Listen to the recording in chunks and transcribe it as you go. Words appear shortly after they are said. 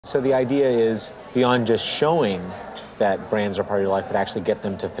So the idea is beyond just showing that brands are part of your life, but actually get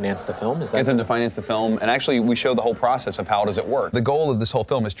them to finance the film? Is that? Get them to finance the film, and actually we show the whole process of how does it work. The goal of this whole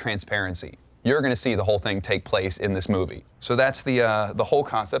film is transparency. You're going to see the whole thing take place in this movie. So that's the whole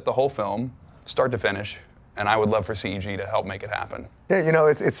concept, the whole film, start to finish, and I would love for CEG to help make it happen. Yeah, you know,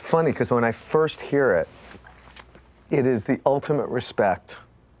 it's funny, because when I first hear it, it is the ultimate respect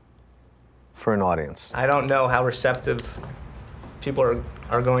for an audience. I don't know how receptive people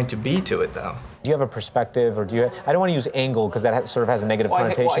are going to be to it, though. Do you have a perspective, or do you? I don't want to use angle because that sort of has a negative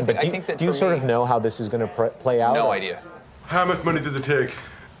connotation. But do you sort of know how this is going to play out? No idea. How much money did it take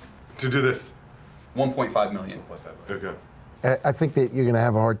to do this? 1.5 million. Okay. I think that you're going to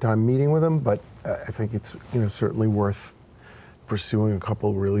have a hard time meeting with them, but I think it's certainly worth pursuing a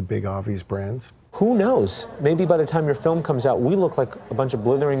couple really big obvious brands. Who knows? Maybe by the time your film comes out, we look like a bunch of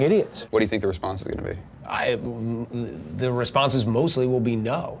blithering idiots. What do you think the response is going to be? The responses mostly will be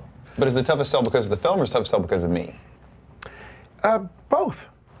no. But is the toughest sell because of the film, or is the toughest sell because of me? Both.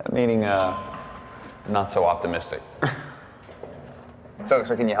 Meaning, not so optimistic. So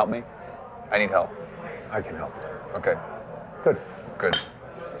can you help me? I need help. I can help. Okay. Good. Good.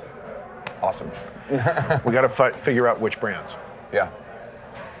 Awesome. We got to figure out which brands. Yeah.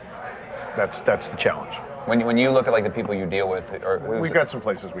 That's the challenge. When you look at like the people you deal with, We've got some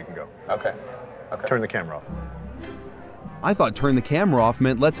places we can go. Okay. Okay. Turn the camera off. I thought turn the camera off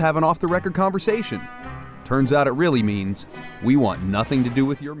meant let's have an off-the-record conversation. Turns out it really means we want nothing to do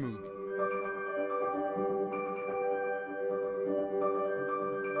with your movie.